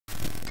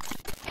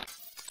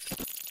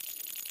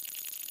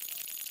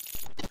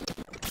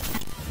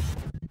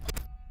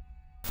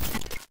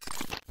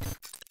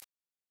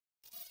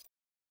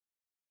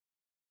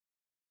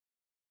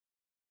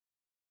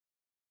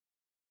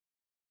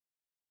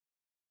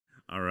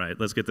All right,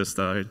 let's get this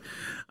started.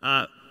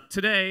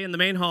 Today, in the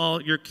main hall,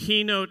 your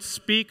keynote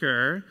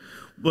speaker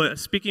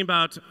was speaking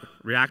about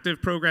reactive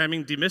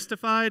programming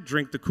demystified,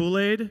 drink the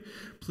Kool-Aid.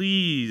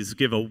 Please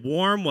give a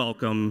warm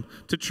welcome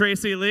to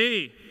Tracy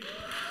Lee.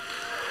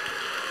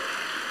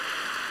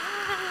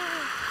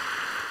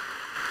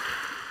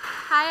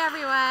 Hi,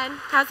 everyone.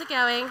 How's it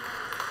going?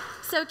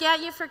 So,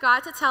 you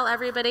forgot to tell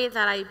everybody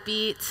that I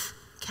beat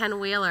Ken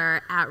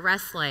Wheeler at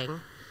wrestling,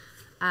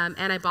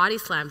 and I body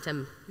slammed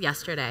him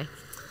yesterday.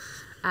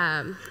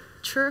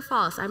 True or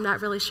false? I'm not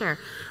really sure.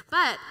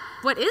 But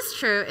what is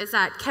true is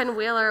that Ken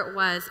Wheeler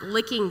was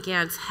licking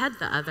Gant's head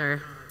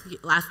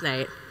last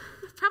night.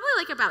 Probably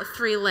like about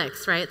 3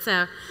 licks, right?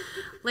 So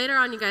later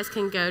on, you guys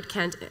can goad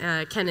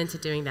Ken into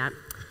doing that.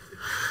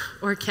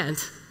 Or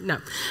Kent, no.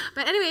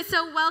 But anyway,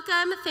 so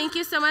welcome. Thank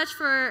you so much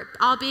for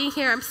all being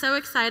here. I'm so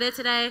excited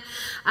today.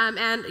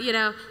 And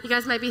you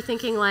guys might be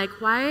thinking like,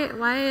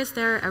 why is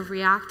there a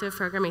reactive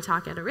programming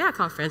talk at a React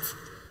conference?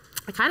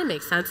 It kind of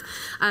makes sense.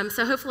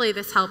 So hopefully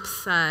this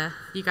helps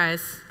you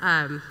guys.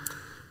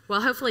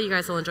 Hopefully you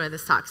guys will enjoy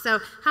this talk. So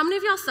how many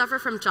of y'all suffer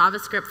from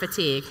JavaScript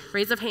fatigue?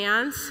 Raise of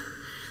hands.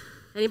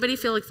 Anybody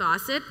feel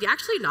exhausted?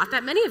 Actually, not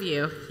that many of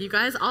you. You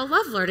guys all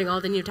love learning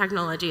all the new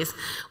technologies.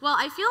 Well,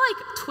 I feel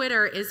like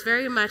Twitter is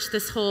very much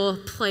this whole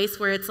place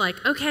where it's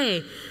like,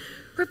 okay,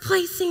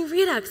 replacing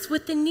Redux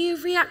with the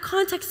new React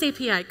Context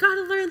API.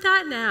 Gotta learn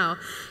that now.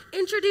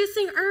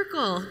 Introducing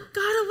Urkel.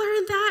 Gotta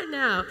learn that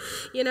now.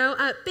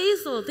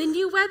 Bazel, the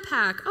new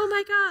Webpack. Oh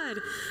my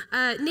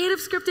God.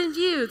 Native script in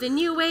Vue, the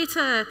new way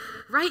to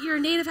write your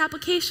native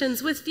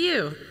applications with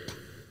Vue.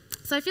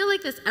 So I feel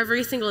like this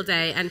every single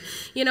day, and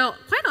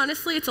quite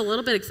honestly, it's a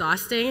little bit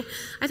exhausting.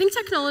 I think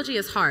technology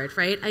is hard,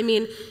 right? I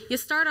mean, you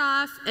start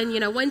off, and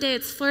one day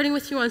it's flirting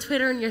with you on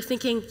Twitter, and you're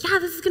thinking, yeah,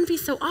 this is going to be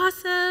so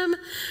awesome,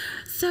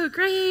 so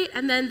great,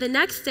 and then the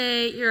next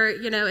day,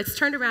 it's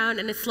turned around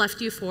and it's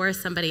left you for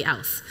somebody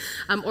else,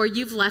 or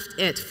you've left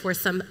it for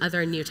some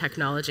other new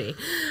technology.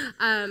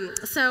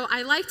 So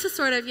I like to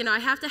sort of, I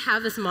have to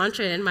have this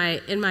mantra in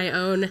my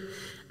own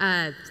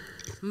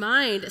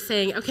mind,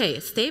 saying, okay,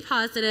 stay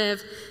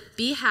positive.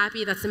 Be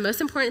happy. That's the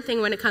most important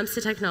thing when it comes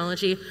to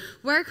technology.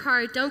 Work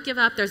hard. Don't give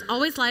up. There's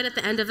always light at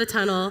the end of the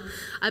tunnel.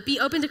 Be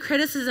open to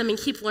criticism and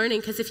keep learning,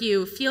 because if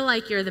you feel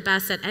like you're the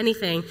best at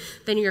anything,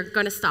 then you're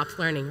going to stop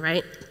learning,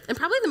 right? And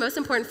probably the most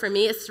important for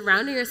me is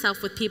surrounding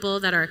yourself with people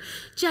that are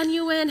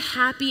genuine,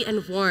 happy,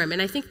 and warm.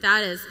 And I think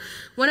that is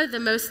one of the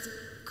most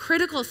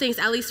critical things,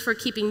 at least for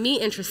keeping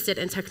me interested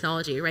in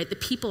technology, right? The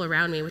people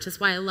around me, which is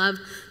why I love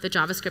the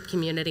JavaScript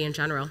community in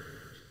general.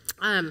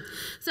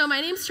 So my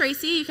name's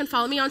Tracy. You can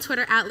follow me on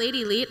Twitter at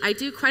LadyLeet. I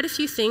do quite a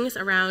few things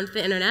around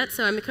the internet.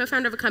 So I'm a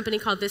co-founder of a company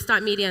called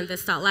This.media and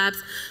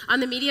This.labs. On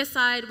the media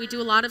side, we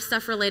do a lot of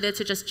stuff related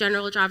to just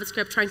general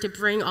JavaScript, trying to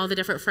bring all the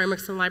different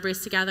frameworks and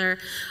libraries together.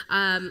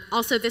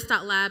 Also,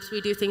 This.labs,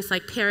 we do things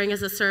like pairing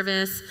as a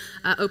service,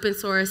 open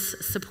source,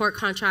 support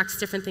contracts,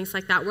 different things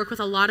like that. Work with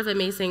a lot of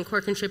amazing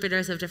core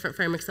contributors of different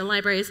frameworks and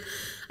libraries.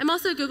 I'm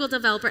also a Google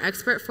developer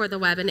expert for the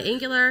web and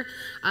Angular,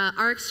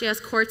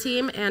 RxJS core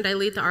team, and I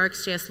lead the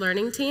RxJS learning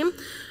team.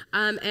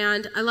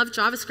 And I love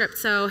JavaScript,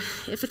 so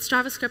if it's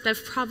JavaScript,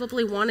 I've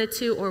probably wanted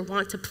to or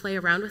want to play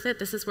around with it.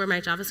 This is where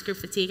my JavaScript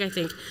fatigue, I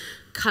think,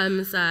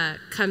 comes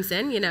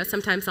in.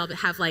 Sometimes I'll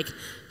have like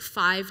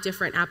 5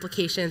 different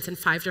applications in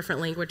 5 different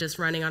languages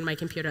running on my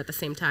computer at the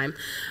same time.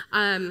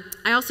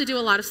 I also do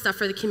a lot of stuff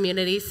for the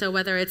community, so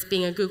whether it's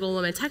being a Google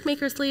Women Tech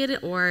Makers lead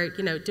or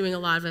doing a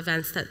lot of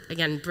events that,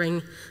 again,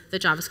 bring the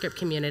JavaScript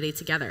community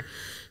together.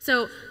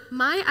 So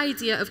my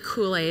idea of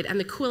Kool-Aid, and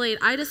the Kool-Aid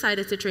I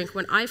decided to drink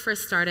when I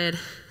first started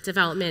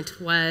development,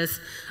 was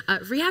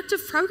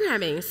reactive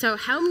programming. So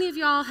how many of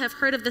y'all have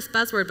heard of this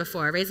buzzword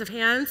before? Raise of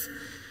hands.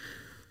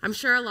 I'm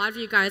sure a lot of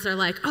you guys are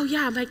like, oh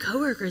yeah, my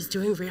coworker is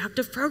doing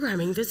reactive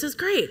programming. This is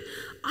great.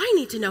 I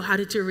need to know how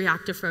to do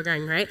reactive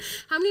programming, right?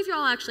 How many of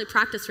y'all actually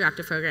practice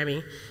reactive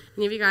programming?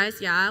 Any of you guys?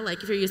 Yeah,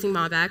 like if you're using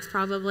MobX,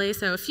 probably.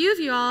 So a few of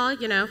you all,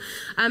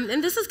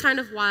 and this is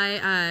kind of why,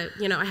 I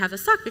have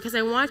this talk, because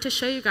I want to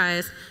show you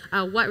guys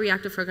what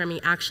reactive programming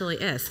actually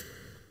is.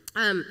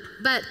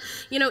 But,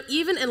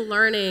 even in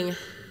learning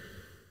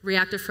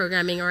reactive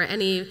programming or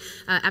any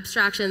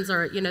abstractions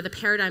or the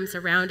paradigms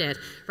around it,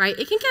 right?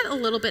 It can get a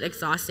little bit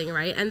exhausting,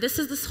 right? And this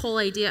is this whole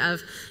idea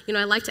of,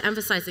 I like to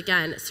emphasize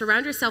again,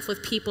 surround yourself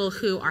with people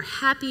who are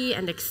happy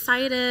and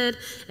excited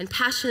and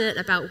passionate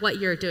about what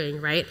you're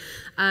doing, right?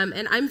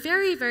 And I'm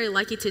very, very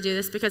lucky to do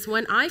this, because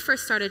when I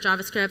first started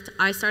JavaScript,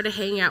 I started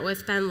hanging out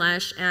with Ben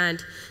Lesh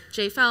and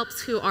Jay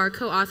Phelps, who are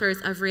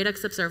co-authors of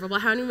Redux Observable.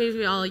 How many of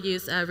you all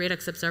use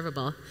Redux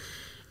Observable?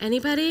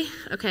 Anybody?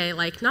 Okay,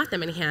 like not that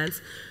many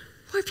hands.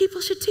 More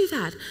people should do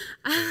that.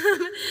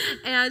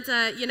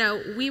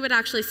 We would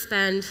actually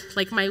spend,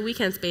 like my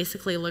weekends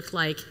basically looked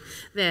like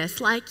this.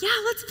 Like, yeah,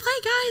 let's play,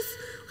 guys.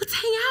 Let's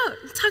hang out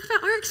and talk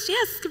about RxJS.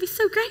 It's going to be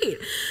so great.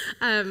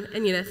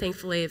 And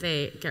thankfully,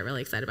 they get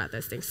really excited about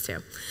those things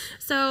too.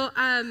 So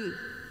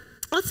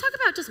let's talk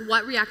about just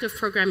what reactive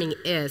programming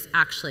is,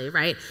 actually,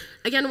 right?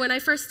 Again, when I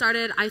first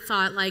started, I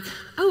thought like,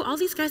 oh, all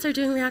these guys are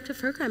doing reactive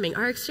programming,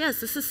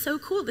 RxJS, this is so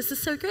cool, this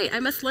is so great, I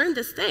must learn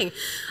this thing.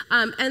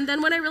 And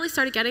then when I really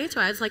started getting into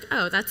it, I was like,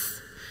 oh,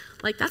 that's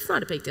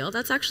not a big deal,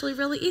 that's actually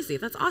really easy,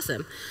 that's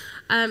awesome.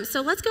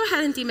 So let's go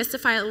ahead and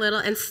demystify it a little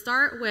and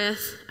start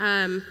with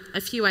a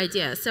few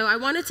ideas. So I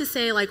wanted to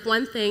say, like,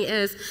 one thing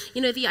is,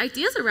 the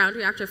ideas around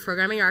reactive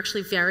programming are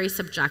actually very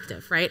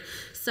subjective, right?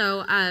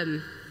 So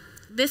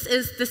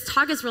this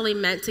talk is really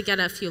meant to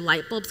get a few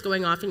light bulbs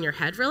going off in your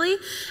head, really,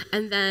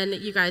 and then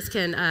you guys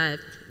can,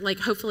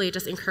 hopefully it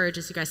just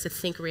encourages you guys to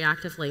think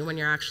reactively when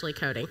you're actually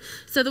coding.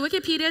 So the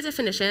Wikipedia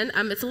definition,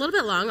 it's a little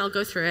bit long, I'll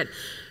go through it.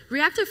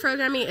 Reactive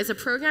programming is a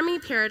programming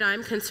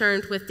paradigm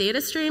concerned with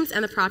data streams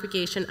and the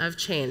propagation of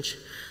change.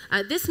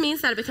 This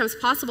means that it becomes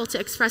possible to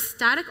express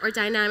static or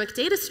dynamic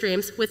data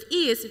streams with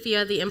ease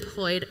via the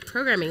employed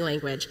programming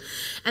language,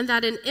 and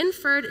that an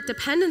inferred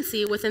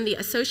dependency within the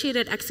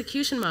associated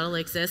execution model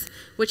exists,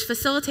 which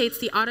facilitates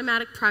the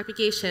automatic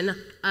propagation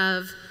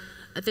of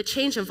the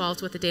change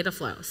involved with the data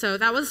flow. So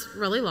that was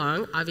really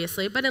long,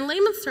 obviously, but in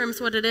layman's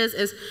terms, what it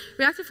is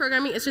reactive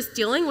programming is just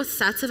dealing with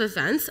sets of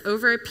events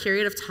over a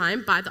period of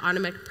time by the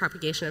automatic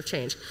propagation of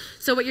change.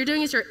 So what you're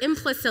doing is you're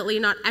implicitly,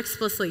 not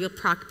explicitly,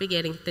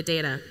 propagating the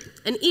data.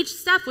 And each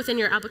step within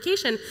your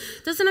application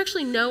doesn't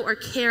actually know or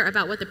care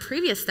about what the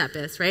previous step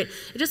is, right?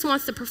 It just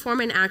wants to perform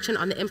an action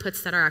on the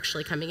inputs that are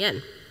actually coming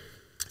in.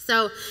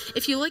 So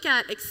if you look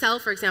at Excel,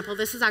 for example,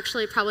 this is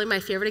actually probably my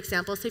favorite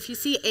example. So if you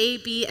see A,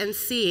 B, and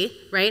C,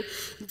 right,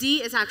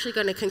 D is actually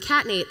going to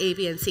concatenate A,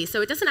 B, and C.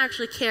 So it doesn't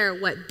actually care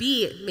what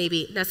B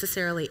maybe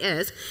necessarily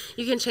is.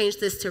 You can change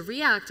this to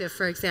reactive,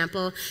 for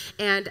example,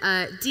 and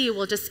D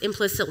will just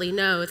implicitly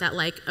know that,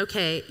 like,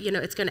 okay,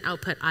 it's going to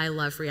output I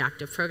love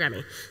reactive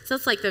programming. So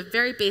it's like the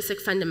very basic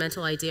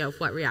fundamental idea of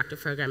what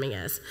reactive programming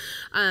is.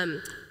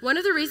 One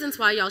of the reasons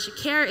why y'all should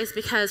care is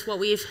because what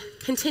we've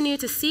continued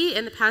to see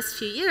in the past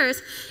few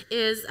years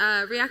is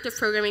reactive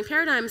programming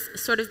paradigms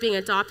sort of being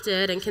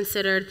adopted and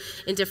considered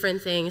in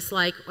different things,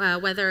 like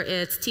whether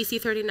it's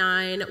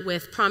TC39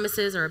 with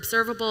promises or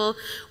observable,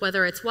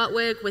 whether it's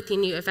WhatWig with the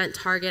new event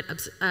target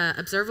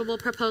observable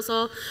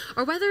proposal,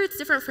 or whether it's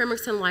different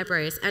frameworks and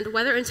libraries, and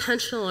whether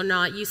intentional or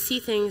not, you see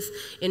things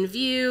in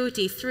Vue,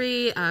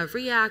 D3,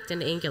 React,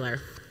 and Angular.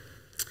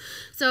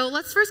 So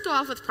let's first go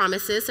off with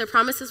promises. So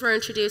promises were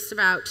introduced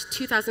about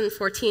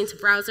 2014 to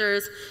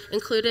browsers,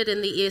 included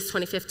in the ES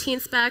 2015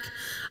 spec.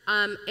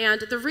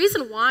 And the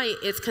reason why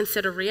it's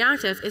considered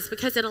reactive is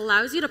because it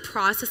allows you to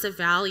process a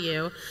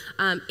value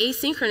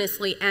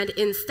asynchronously and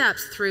in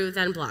steps through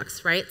then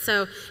blocks, right?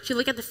 So if you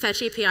look at the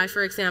fetch API,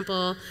 for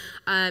example,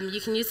 you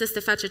can use this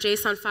to fetch a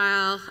JSON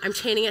file. I'm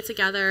chaining it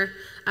together,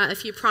 a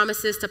few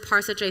promises to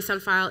parse a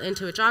JSON file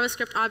into a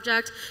JavaScript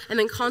object, and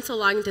then console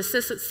logging to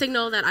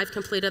signal that I've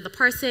completed the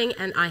parsing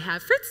and I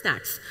have fruit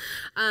snacks.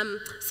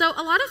 So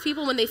a lot of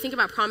people, when they think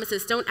about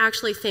promises, don't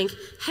actually think,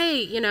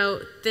 hey,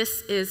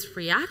 this is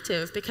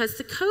reactive, because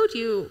the code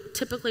you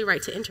typically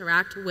write to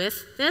interact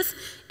with this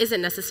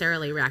isn't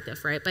necessarily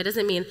reactive, right? But it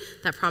doesn't mean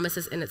that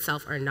promises in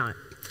itself are not.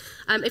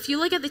 If you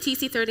look at the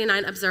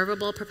TC39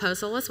 observable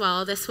proposal as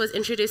well, this was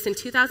introduced in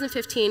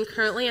 2015,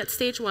 currently at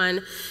stage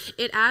 1.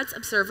 It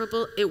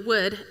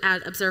would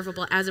add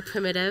observable as a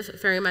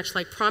primitive, very much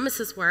like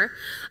promises were.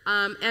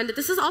 And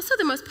this is also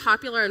the most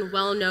popular and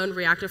well-known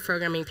reactive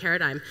programming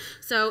paradigm.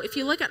 So if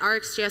you look at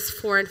RxJS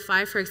 4 and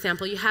 5, for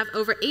example, you have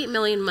over 8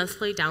 million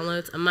monthly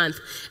downloads a month,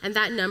 and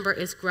that number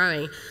is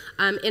growing.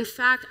 In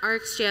fact,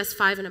 RxJS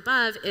 5 and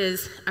above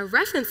is a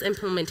reference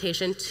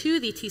implementation to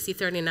the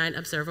TC39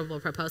 observable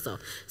proposal.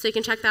 So you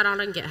can check that out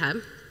on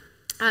GitHub.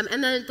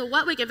 And then the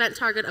WhatWig event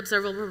target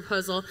observable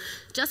proposal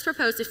just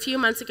proposed a few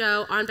months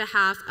ago on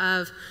behalf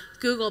of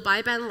Google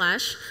by Ben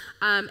Lesh.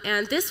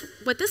 And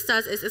what this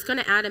does is it's going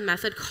to add a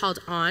method called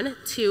on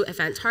to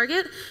event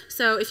target.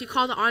 So if you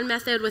call the on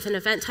method with an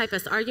event type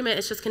as the argument,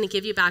 it's just going to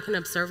give you back an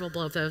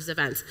observable of those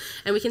events.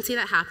 And we can see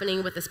that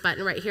happening with this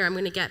button right here. I'm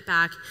going to get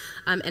back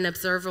an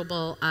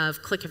observable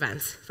of click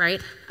events,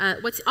 right?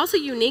 What's also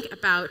unique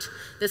about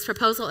this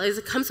proposal is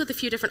it comes with a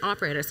few different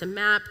operators, a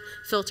map,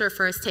 filter,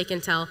 first, take,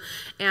 and tell.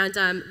 And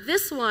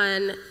this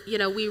one,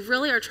 we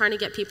really are trying to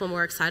get people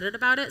more excited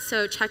about it.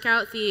 So check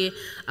out the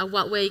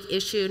WhatWig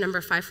issue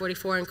number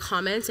 544 and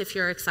comment if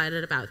you're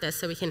excited about this,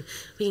 so we can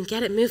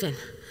get it moving.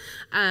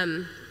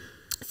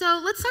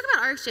 So let's talk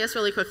about RxJS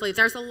really quickly.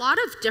 There's a lot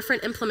of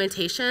different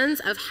implementations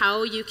of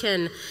how you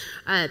can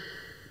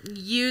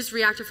use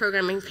reactive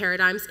programming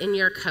paradigms in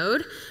your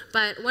code,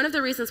 but one of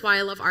the reasons why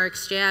I love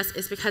RxJS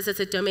is because it's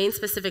a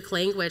domain-specific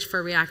language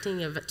for reacting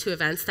to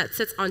events that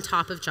sits on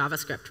top of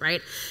JavaScript,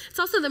 right? It's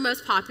also the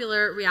most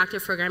popular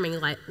reactive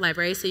programming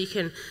library, so you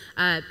can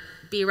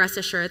be rest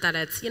assured that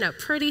it's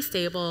pretty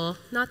stable,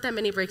 not that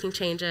many breaking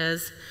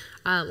changes,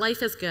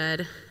 life is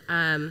good,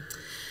 and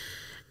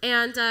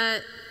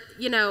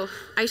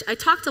I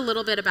talked a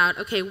little bit about,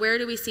 okay, where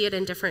do we see it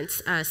in different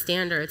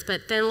standards?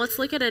 But then let's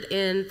look at it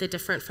in the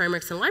different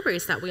frameworks and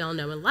libraries that we all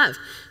know and love.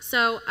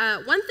 So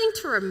one thing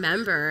to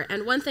remember,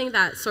 and one thing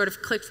that sort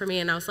of clicked for me,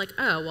 and I was like,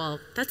 oh, well,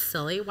 that's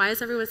silly. Why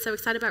is everyone so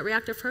excited about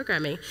reactive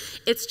programming?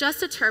 It's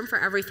just a term for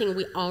everything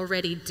we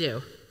already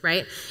do,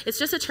 right? It's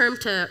just a term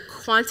to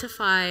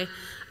quantify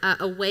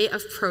a way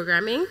of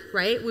programming,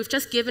 right? We've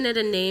just given it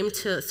a name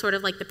to sort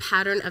of like the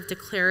pattern of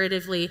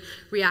declaratively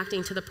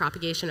reacting to the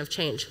propagation of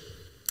change.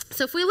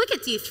 So if we look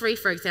at D3,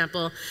 for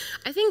example,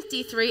 I think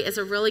D3 is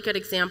a really good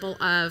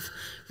example of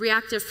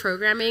reactive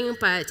programming,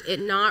 but it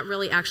not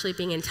really actually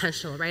being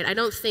intentional, right? I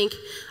don't think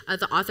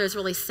the authors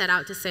really set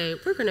out to say,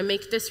 we're going to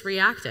make this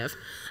reactive.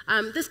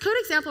 This code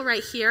example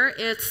right here,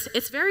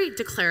 it's very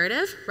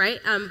declarative, right?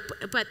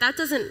 But that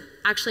doesn't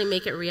actually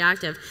make it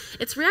reactive.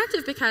 It's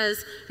reactive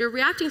because you're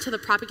reacting to the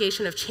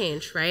propagation of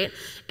change, right?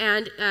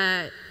 And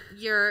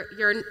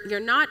you're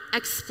not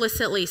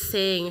explicitly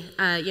saying,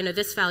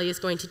 this value is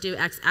going to do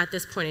X at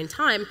this point in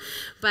time,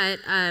 but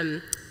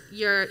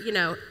you're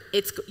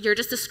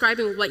just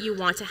describing what you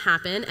want to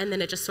happen, and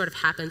then it just sort of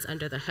happens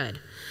under the hood.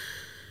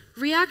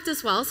 React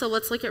as well, so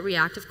let's look at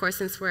React, of course,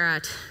 since we're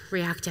at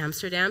React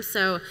Amsterdam.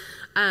 So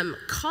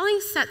calling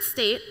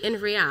setState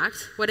in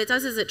React, what it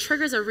does is it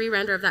triggers a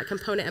re-render of that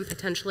component and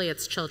potentially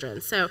its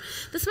children. So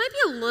this might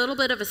be a little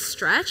bit of a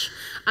stretch,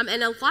 and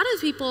a lot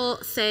of people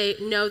say,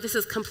 no, this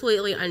is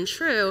completely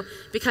untrue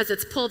because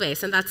it's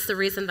pull-based, and that's the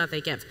reason that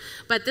they give.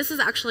 But this is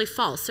actually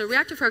false. So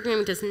reactive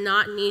programming does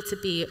not need to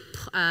be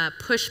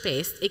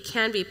push-based. It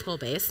can be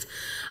pull-based.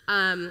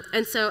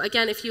 And so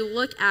again, if you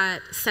look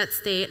at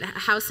setState,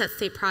 how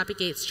setState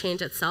propagates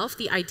change itself,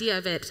 the idea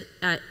of it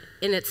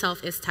in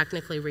itself is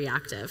technically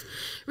reactive.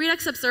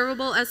 Redux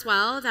observable as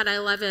well, that I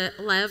love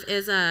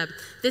is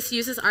this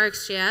uses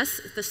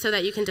RxJS so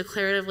that you can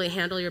declaratively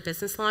handle your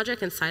business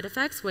logic and side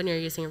effects when you're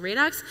using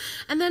Redux.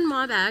 And then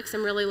MobX,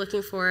 I'm really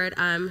looking forward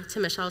to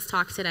Michelle's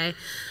talk today.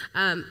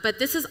 But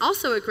this is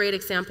also a great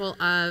example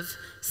of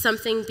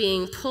something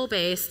being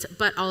pull-based,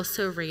 but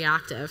also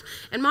reactive.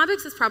 And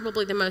MobX is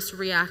probably the most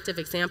reactive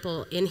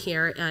example in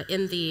here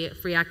in the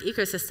React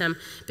ecosystem,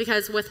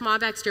 because with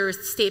MobX, your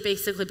state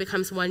basically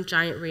becomes one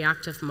giant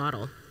reactive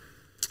model.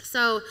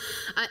 So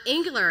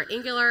Angular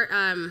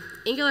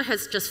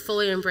has just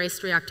fully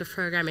embraced reactive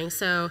programming.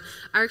 So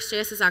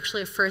RxJS is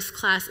actually a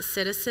first-class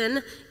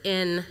citizen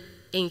in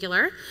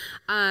Angular,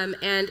 and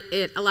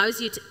it allows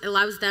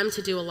them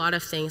to do a lot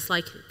of things.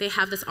 Like they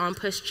have this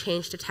on-push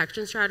change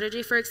detection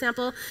strategy, for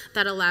example,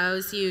 that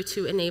allows you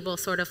to enable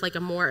sort of like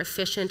a more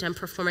efficient and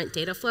performant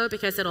data flow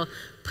because it'll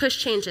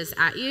push changes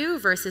at you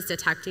versus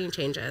detecting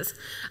changes.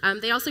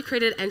 They also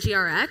created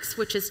NGRX,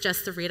 which is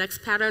just the Redux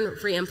pattern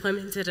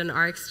re-implemented in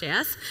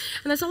RxJS.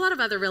 And there's a lot of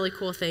other really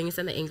cool things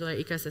in the Angular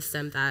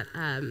ecosystem that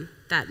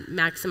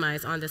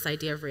maximize on this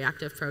idea of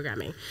reactive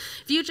programming.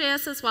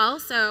 Vue.js as well.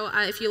 So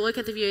if you look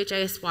at the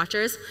Vue.js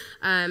watchers,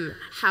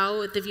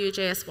 how the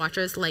Vue.js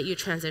watchers let you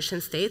transition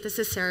state. This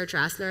is Sarah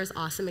Drasner's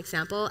awesome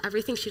example.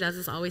 Everything she does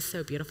is always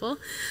so beautiful.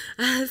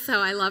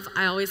 So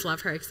I always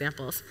love her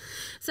examples.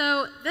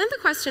 So then the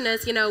question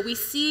is, we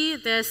see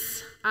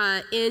this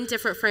in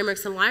different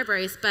frameworks and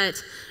libraries,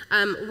 but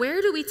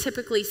where do we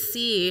typically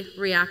see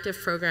reactive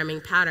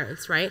programming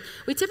patterns, right?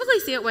 We typically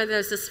see it when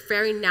there's this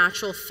very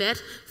natural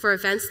fit for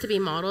events to be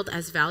modeled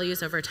as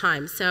values over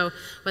time. So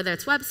whether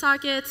it's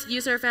WebSockets,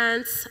 user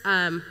events,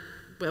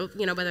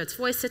 whether it's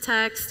voice to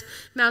text,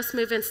 mouse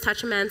movements,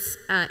 touch events,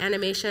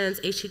 animations,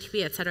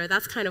 HTTP, et cetera,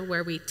 that's kind of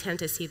where we tend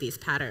to see these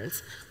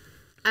patterns.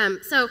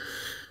 So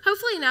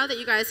hopefully now that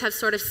you guys have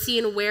sort of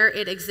seen where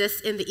it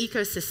exists in the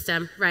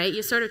ecosystem, right,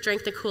 you sort of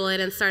drank the Kool-Aid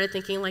and started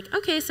thinking like,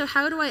 okay, so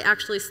how do I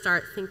actually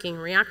start thinking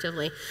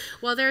reactively?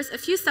 Well, there's a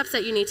few steps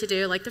that you need to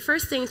do. Like the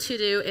first thing to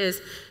do is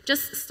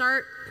just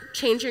start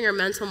changing your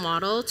mental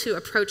model to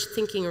approach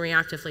thinking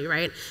reactively,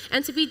 right?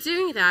 And to be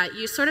doing that,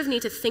 you sort of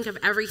need to think of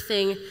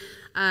everything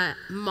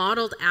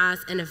modeled as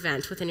an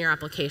event within your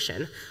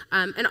application.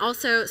 And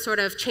also sort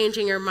of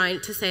changing your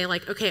mind to say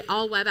like, okay,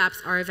 all web apps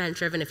are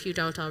event-driven if you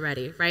don't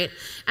already, right?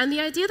 And the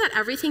idea that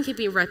everything can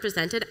be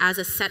represented as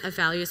a set of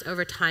values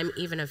over time,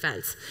 even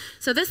events.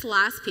 So this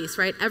last piece,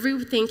 right,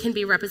 everything can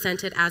be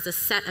represented as a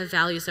set of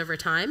values over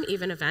time,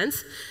 even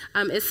events,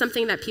 is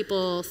something that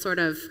people sort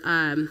of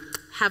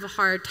have a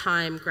hard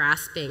time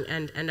grasping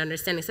and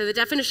understanding. So the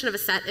definition of a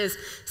set is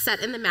set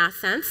in the math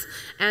sense.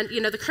 And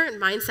the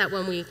current mindset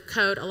when we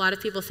code, a lot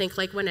of people think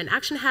like when an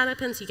action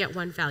happens, you get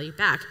one value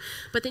back.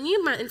 But the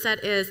new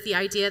mindset is the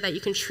idea that you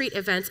can treat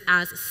events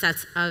as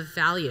sets of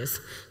values.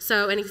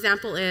 So an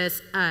example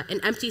is an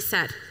empty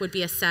set would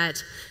be a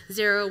set,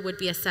 0 would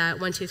be a set,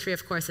 1, 2, 3,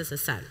 of course, is a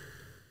set.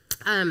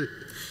 And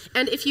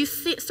if you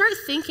start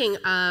thinking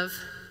of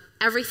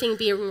everything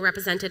being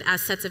represented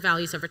as sets of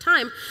values over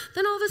time,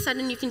 then all of a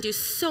sudden you can do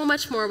so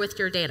much more with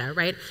your data,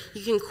 right?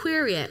 You can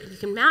query it, you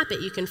can map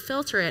it, you can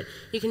filter it,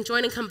 you can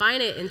join and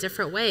combine it in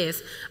different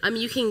ways.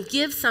 You can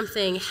give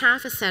something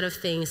half a set of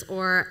things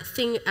or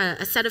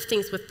a set of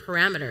things with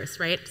parameters,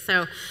 right?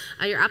 So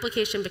your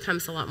application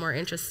becomes a lot more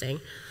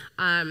interesting.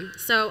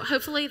 So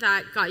hopefully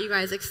that got you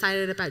guys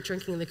excited about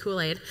drinking the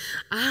Kool-Aid.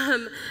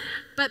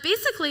 But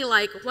basically,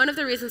 like, one of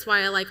the reasons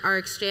why I like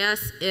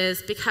RxJS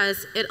is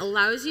because it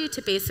allows you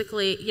to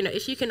basically,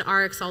 if you can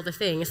Rx all the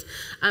things,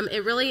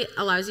 it really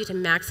allows you to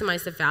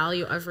maximize the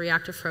value of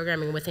reactive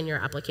programming within your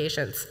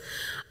applications.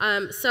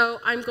 So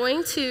I'm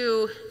going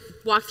to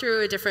walk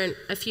through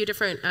a few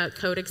different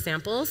code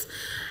examples.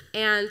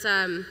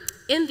 And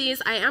in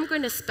these, I am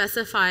going to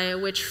specify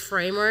which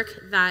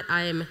framework that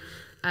I'm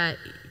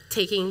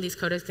taking these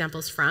code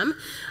examples from.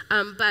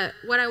 But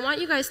what I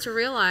want you guys to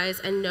realize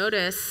and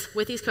notice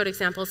with these code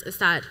examples is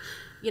that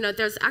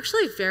there's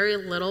actually very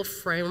little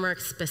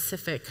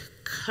framework-specific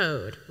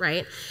code,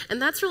 right?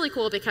 And that's really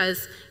cool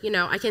because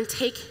I can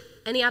take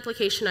any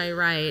application I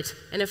write,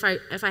 and if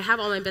I have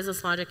all my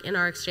business logic in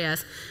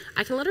RxJS,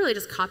 I can literally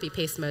just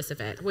copy-paste most of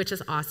it, which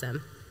is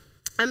awesome.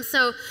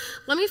 So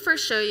let me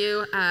first show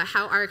you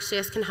how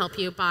RxJS can help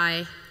you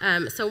by,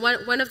 so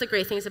one of the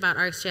great things about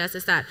RxJS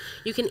is that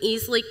you can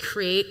easily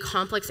create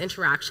complex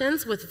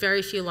interactions with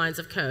very few lines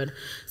of code.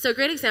 So a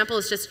great example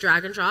is just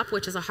drag and drop,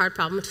 which is a hard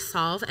problem to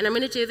solve. And I'm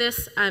going to do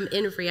this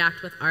in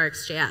React with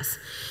RxJS.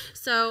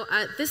 So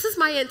this is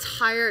my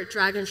entire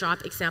drag and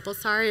drop example.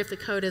 Sorry if the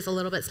code is a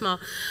little bit small.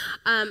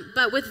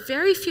 But with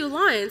very few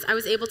lines, I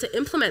was able to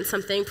implement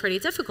something pretty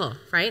difficult,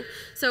 right?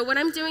 So what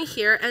I'm doing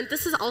here, and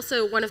this is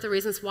also one of the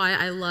reasons why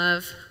I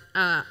love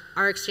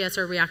RxJS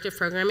or reactive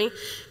programming.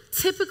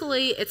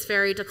 Typically, it's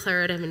very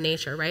declarative in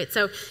nature, right?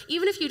 So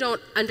even if you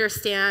don't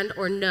understand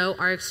or know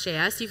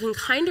RxJS, you can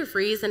kind of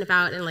reason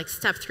about and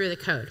step through the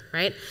code,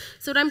 right?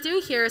 So what I'm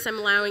doing here is I'm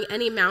allowing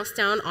any mouse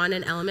down on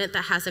an element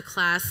that has a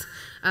class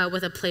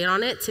with a plate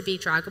on it to be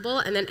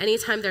draggable, and then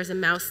anytime there's a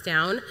mouse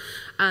down,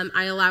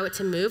 I allow it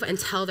to move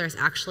until there's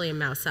actually a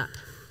mouse up.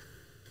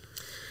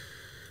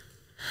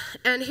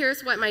 And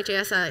here's what my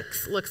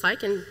JSX looks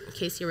like, in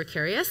case you were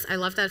curious. I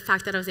love the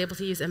fact that I was able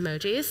to use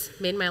emojis.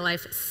 Made my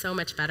life so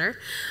much better.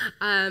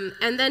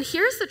 And then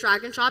here's the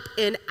drag and drop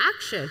in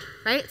action,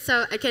 right?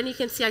 So again, you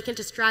can see I can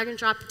just drag and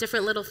drop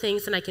different little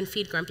things, and I can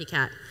feed Grumpy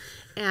Cat.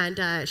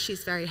 And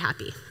she's very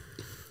happy.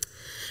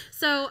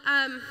 So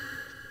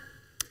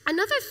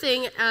another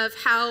thing of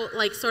how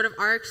sort of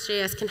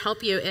RxJS can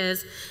help you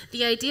is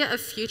the idea of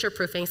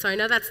future-proofing. So I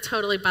know that's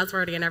totally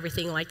buzzwordy and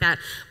everything like that,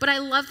 but I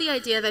love the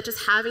idea that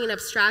just having an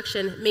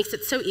abstraction makes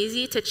it so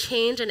easy to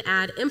change and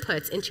add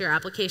inputs into your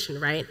application,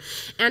 right?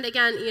 And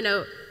again,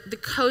 the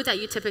code that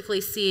you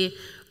typically see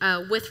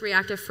with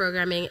reactive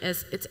programming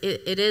is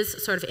it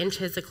is sort of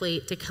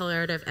intrinsically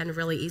declarative and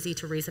really easy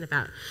to reason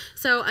about.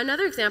 So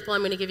another example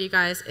I'm going to give you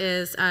guys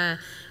is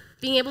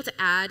being able to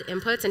add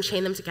inputs and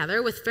chain them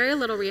together with very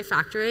little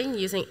refactoring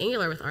using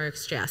Angular with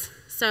RxJS.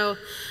 So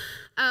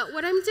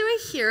what I'm doing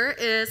here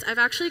is I've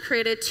actually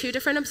created two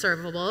different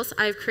observables.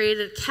 I've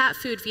created cat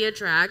food via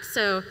drag.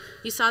 So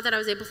you saw that I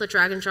was able to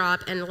drag and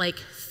drop and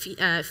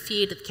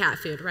feed the cat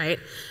food, right?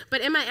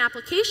 But in my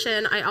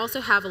application, I also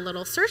have a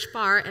little search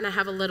bar, and I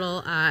have a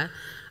little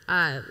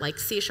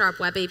C#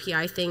 web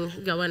API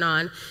thing going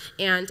on.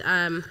 And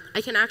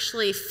I can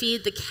actually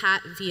feed the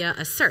cat via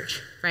a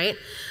search, right?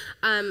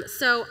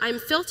 So I'm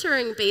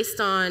filtering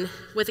based on,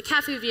 with the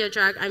cat food via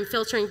drag, I'm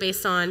filtering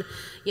based on,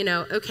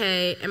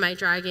 okay, am I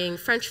dragging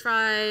French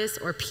fries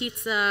or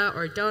pizza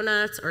or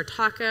donuts or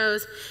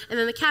tacos? And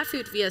then the cat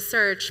food via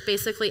search,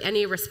 basically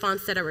any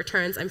response that it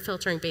returns, I'm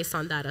filtering based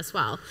on that as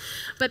well.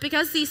 But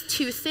because these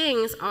two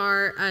things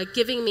are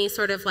giving me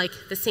sort of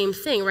the same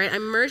thing, right?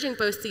 I'm merging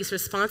both these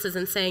responses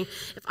and saying,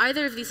 if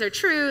either of these are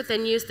true,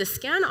 then use the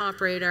scan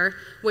operator,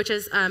 which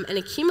is an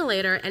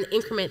accumulator, and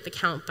increment the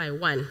count by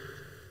 1.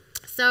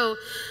 So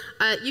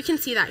you can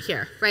see that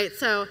here, right?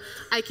 So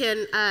I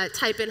can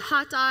type in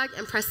hot dog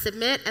and press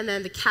submit, and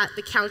then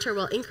the counter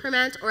will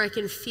increment, or I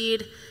can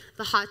feed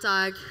the hot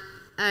dog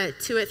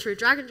to it through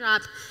drag and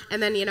drop,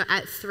 and then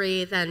at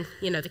 3, then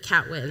the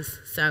cat wins.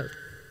 So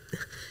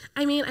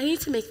I mean, I need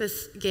to make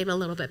this game a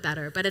little bit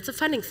better, but it's a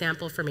fun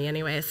example for me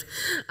anyways.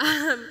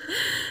 I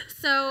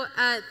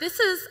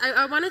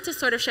wanted to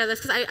sort of share this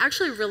because I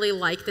actually really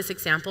like this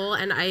example,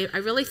 and I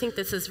really think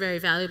this is very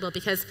valuable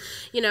because,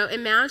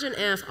 imagine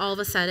if all of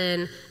a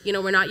sudden,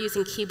 we're not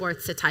using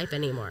keyboards to type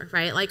anymore,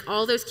 right?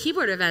 All those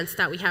keyboard events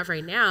that we have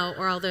right now,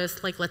 or all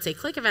those, let's say,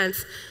 click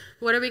events,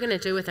 what are we going to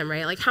do with them,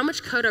 right? How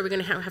much code are we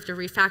going to have to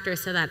refactor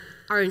so that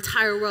our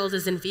entire world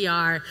is in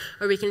VR,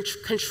 or we can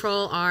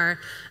control our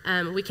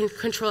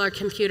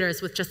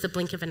computers with just a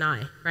blink of an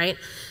eye, right?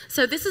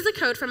 So this is a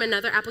code from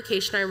another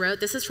application I wrote.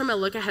 This is from a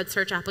look-ahead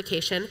search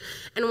application.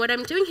 And what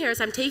I'm doing here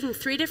is I'm taking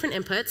 3 different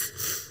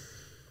inputs.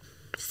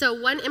 So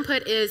one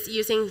input is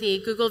using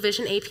the Google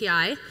Vision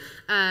API,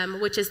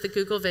 which is the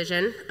Google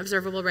Vision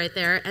observable right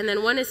there. And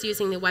then one is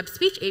using the Web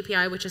Speech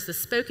API, which is the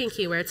spoken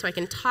keyword, so I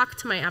can talk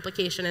to my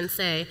application and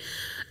say,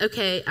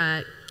 okay,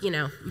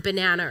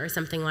 banana or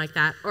something like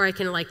that. Or I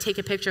can take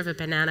a picture of a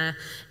banana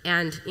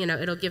and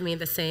it'll give me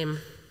the same,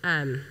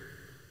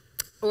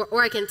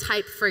 or I can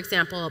type, for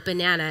example,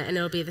 banana, and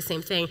it'll be the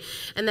same thing.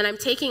 And then I'm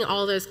taking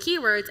all those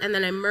keywords and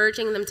then I'm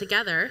merging them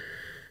together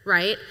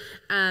right?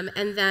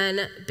 And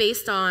then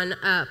based on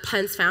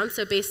puns found,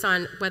 so based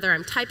on whether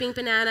I'm typing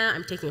banana,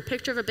 I'm taking a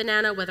picture of a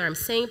banana, whether I'm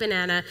saying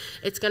banana,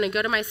 it's going to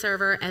go to my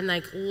server and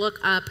like look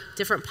up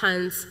different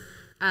puns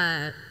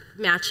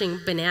matching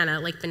banana,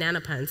 like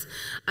banana puns.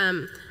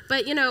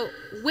 But you know,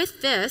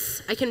 with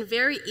this, I can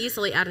very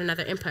easily add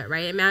another input,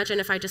 right? Imagine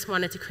if I just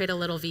wanted to create a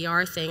little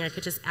VR thing, I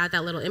could just add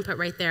that little input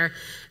right there,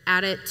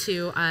 add it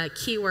to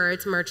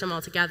keywords, merge them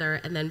all together,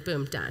 and then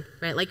boom, done,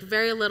 right? Like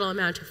very little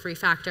amount of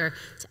refactor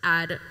to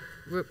add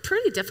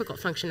pretty difficult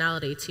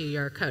functionality to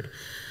your code.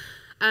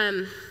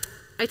 I've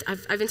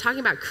been talking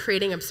about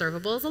creating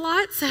observables a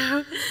lot,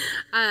 so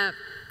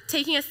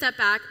taking a step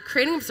back,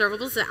 creating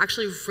observables is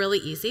actually really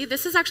easy.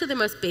 This is actually the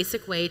most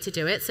basic way to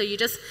do it. So you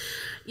just,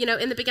 you know,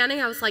 in the beginning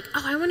I was like,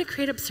 oh, I want to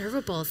create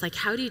observables. Like,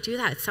 how do you do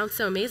that? It sounds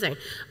so amazing.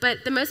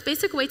 But the most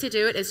basic way to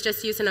do it is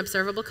just use an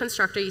observable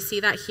constructor. You see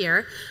that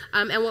here.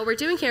 And what we're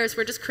doing here is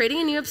we're just creating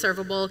a new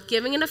observable,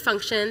 giving it a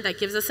function that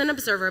gives us an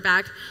observer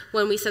back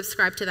when we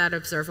subscribe to that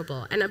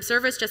observable. And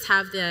observers just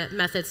have the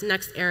methods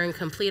next, errand,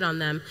 complete on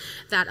them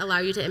that allow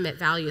you to emit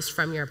values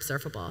from your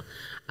observable.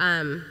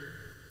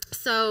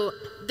 So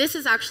this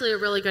is actually a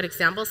really good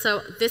example.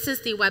 So this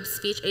is the web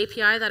speech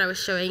API that I was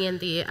showing in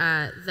the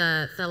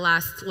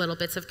last little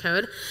bits of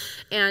code.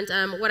 And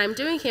what I'm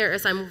doing here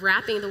is I'm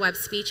wrapping the web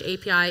speech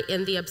API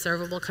in the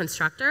observable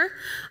constructor.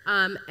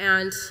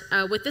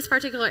 With this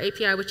particular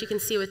API, which you can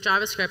see with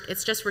JavaScript,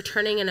 it's just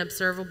returning an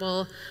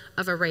observable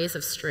of arrays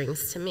of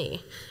strings to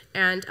me.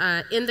 And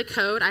in the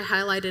code, I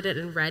highlighted it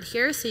in red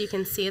here, so you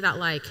can see that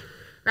like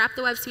wrap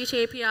the web speech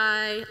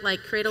API, like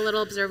create a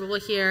little observable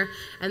here,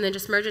 and then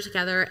just merge it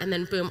together, and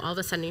then boom, all of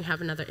a sudden you have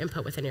another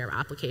input within your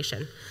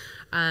application.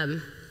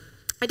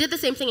 I did the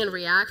same thing in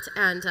React,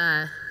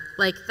 and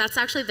like that's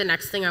actually the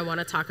next thing I want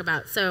to talk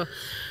about. So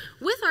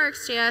with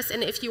RxJS,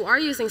 and if you are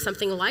using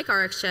something like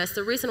RxJS,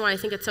 the reason why I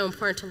think it's so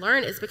important to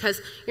learn is because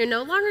you're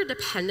no longer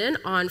dependent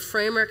on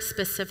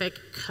framework-specific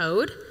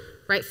code,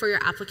 right, for your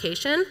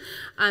application.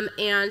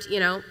 And you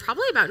know,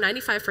 probably about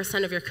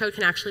 95% of your code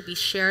can actually be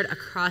shared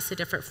across the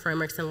different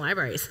frameworks and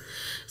libraries.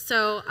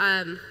 So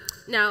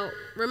now,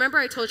 remember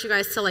I told you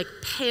guys to like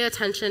pay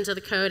attention to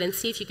the code and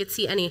see if you could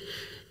see any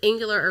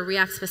Angular or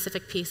React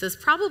specific pieces,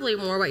 probably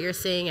more what you're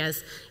seeing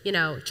as, you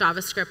know,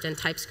 JavaScript and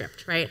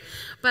TypeScript, right?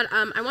 But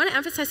I want to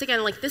emphasize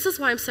again, like this is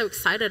why I'm so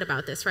excited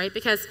about this, right?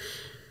 Because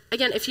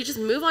again, if you just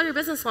move all your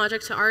business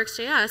logic to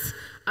RxJS,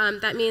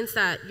 that means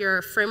that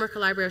your framework or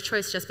library of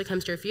choice just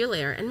becomes your view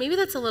layer. And maybe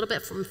that's a little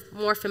bit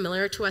more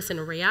familiar to us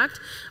in React,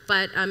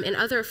 but in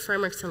other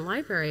frameworks and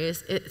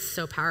libraries, it's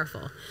so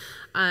powerful.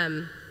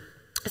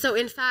 So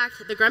in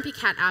fact, the Grumpy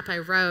Cat app I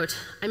wrote,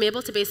 I'm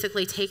able to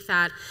basically take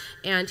that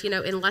and, you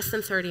know, in less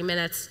than 30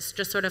 minutes,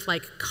 just sort of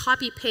like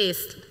copy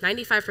paste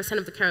 95%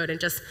 of the code and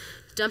just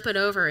dump it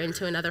over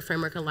into another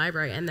framework or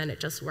library, and then it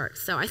just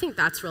works. So I think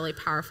that's really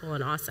powerful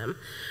and awesome.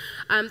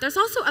 There's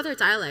also other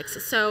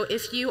dialects. So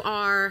if you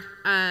are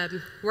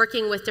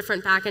working with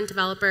different backend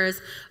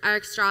developers,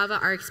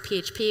 RxJava,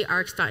 RxPHP,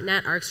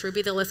 Rx.net,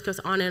 RxRuby, the list goes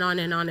on and on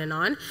and on and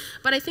on.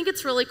 But I think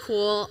it's really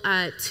cool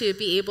to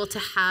be able to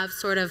have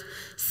sort of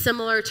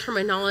similar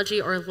terminology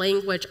or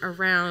language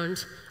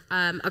around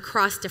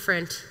across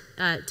different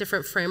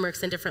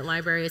frameworks and different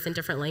libraries and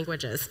different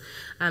languages.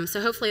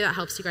 So hopefully that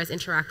helps you guys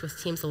interact with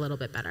teams a little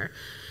bit better.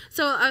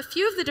 So a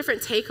few of the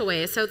different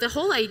takeaways. So the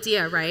whole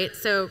idea, right?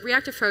 So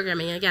reactive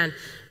programming, again,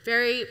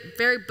 very,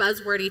 very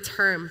buzzwordy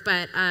term,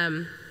 but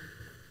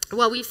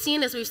what we've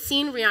seen is we've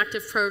seen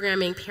reactive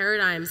programming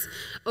paradigms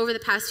over the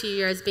past few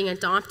years being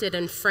adopted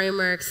in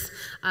frameworks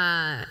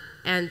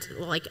and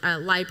like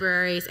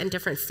libraries and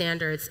different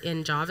standards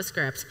in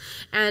JavaScript.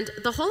 And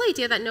the whole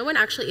idea that no one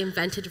actually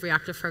invented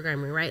reactive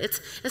programming, right?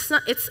 It's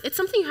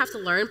something you have to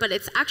learn, but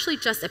it's actually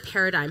just a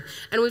paradigm.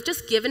 And we've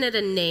just given it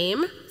a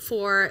name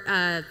for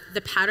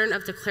the pattern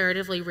of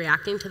declaratively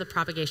reacting to the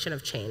propagation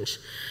of change.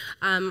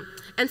 And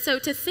so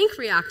to think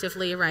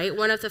reactively, right,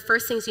 one of the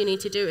first things you need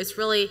to do is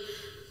really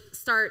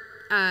start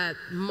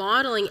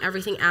modeling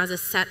everything as a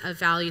set of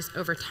values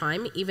over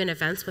time, even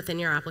events within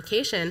your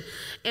application.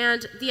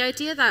 And the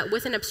idea that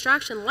with an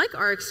abstraction like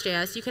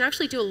RxJS, you can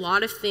actually do a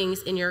lot of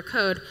things in your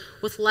code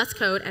with less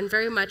code and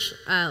very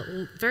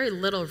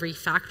little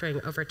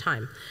refactoring over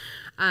time.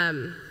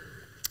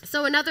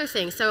 So another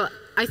thing, so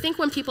I think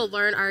when people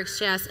learn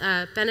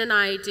RxJS, Ben and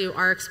I do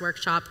Rx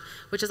Workshop,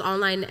 which is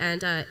online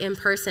and in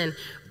person.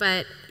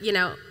 But you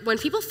know, when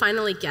people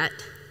finally get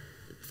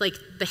like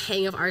the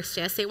hang of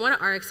RxJS, they want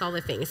to Rx all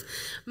the things.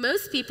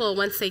 Most people,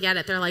 once they get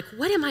it, they're like,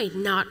 what am I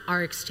not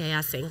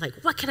RxJSing? Like,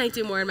 what can I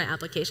do more in my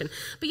application?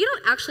 But you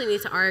don't actually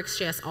need to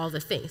RxJS all the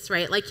things,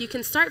 right? Like, you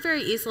can start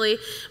very easily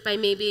by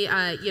maybe,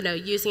 you know,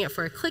 using it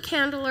for a click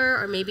handler,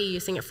 or maybe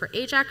using it for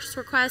AJAX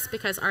requests,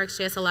 because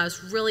RxJS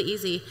allows really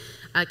easy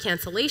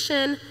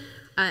cancellation,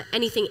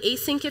 anything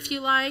async if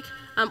you like,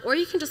 or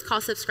you can just call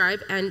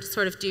subscribe and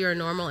sort of do your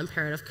normal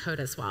imperative code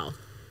as well.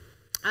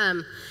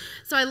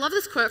 So I love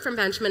this quote from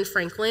Benjamin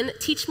Franklin: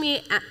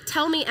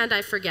 tell me and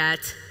I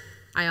forget.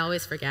 I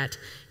always forget.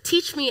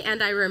 Teach me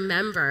and I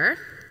remember.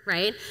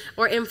 right?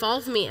 Or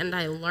involve me and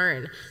I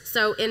learn.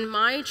 So in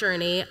my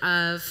journey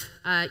of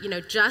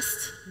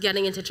just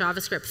getting into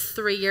JavaScript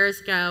 3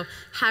 years ago,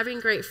 having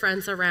great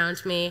friends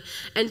around me,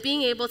 and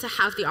being able to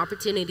have the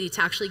opportunity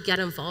to actually get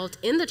involved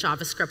in the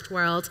JavaScript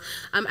world,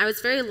 I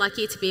was very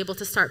lucky to be able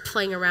to start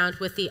playing around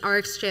with the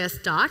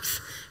RxJS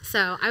docs.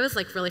 So I was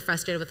like really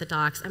frustrated with the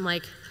docs. I'm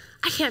like,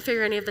 I can't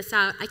figure any of this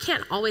out. I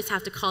can't always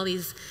have to call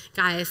these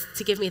guys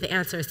to give me the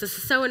answers. This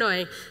is so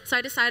annoying. So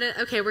I decided,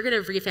 okay, we're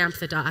going to revamp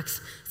the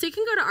docs. So you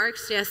can go to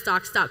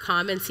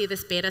rxjsdocs.com and see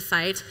this beta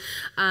site.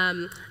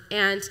 And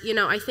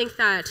I think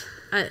that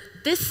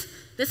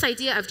this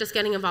idea of just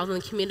getting involved in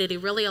the community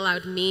really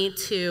allowed me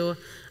to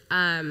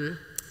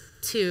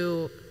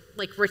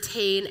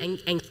retain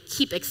and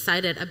keep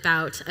excited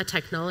about a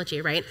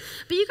technology, right?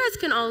 But you guys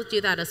can all do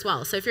that as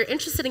well. So if you're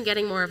interested in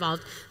getting more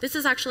involved, this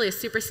is actually a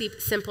super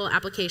simple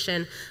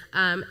application,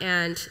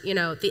 and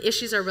the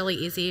issues are really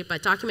easy,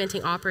 but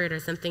documenting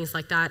operators and things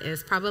like that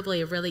is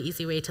probably a really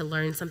easy way to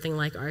learn something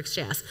like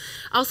RxJS.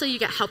 Also, you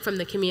get help from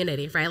the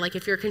community, right? Like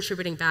if you're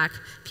contributing back,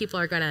 people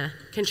are going to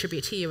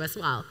contribute to you as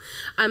well.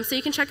 So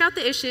you can check out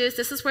the issues.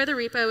 This is where the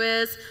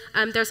repo is.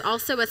 There's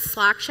also a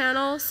Slack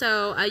channel,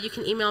 so you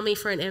can email me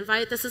for an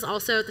invite. This is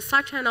also, the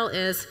Slack channel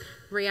is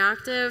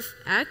Reactive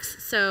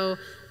X, so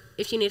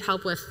if you need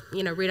help with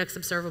Redux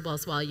Observable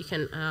as well, you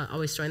can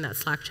always join that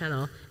Slack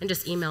channel and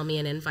just email me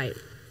an invite.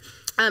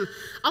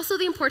 Also,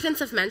 the importance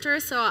of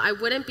mentors. So I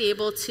wouldn't be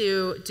able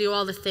to do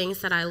all the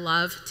things that I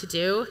love to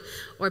do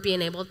or be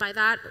enabled by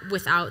that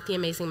without the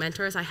amazing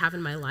mentors I have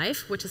in my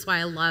life, which is why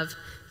I love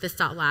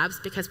this.labs,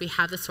 because we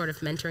have this sort of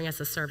mentoring as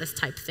a service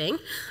type thing.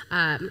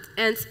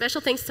 And special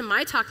thanks to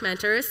my talk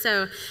mentors.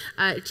 So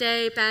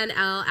Jay, Ben,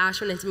 Elle,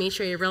 Ashwin, and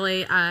Dimitri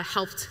really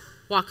helped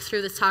walk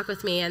through this talk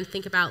with me and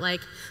think about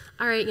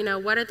all right,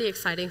 what are the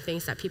exciting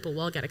things that people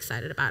will get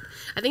excited about?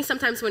 I think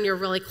sometimes when you're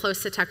really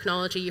close to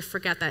technology, you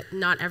forget that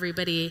not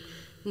everybody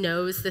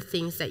knows the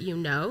things that you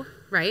know,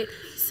 right?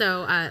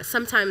 So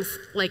sometimes,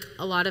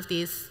 a lot of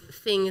these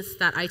things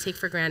that I take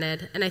for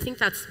granted, and I think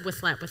that's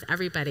with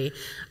everybody,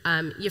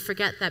 you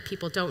forget that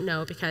people don't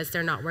know because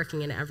they're not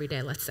working in it every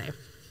day, let's say.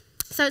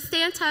 So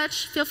stay in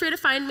touch. Feel free to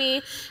find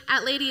me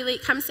at Lady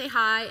Elite. Come say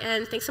hi,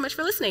 and thanks so much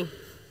for listening.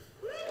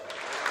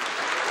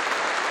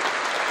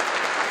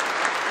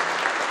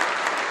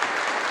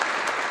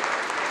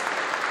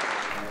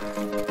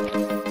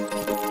 Thank you.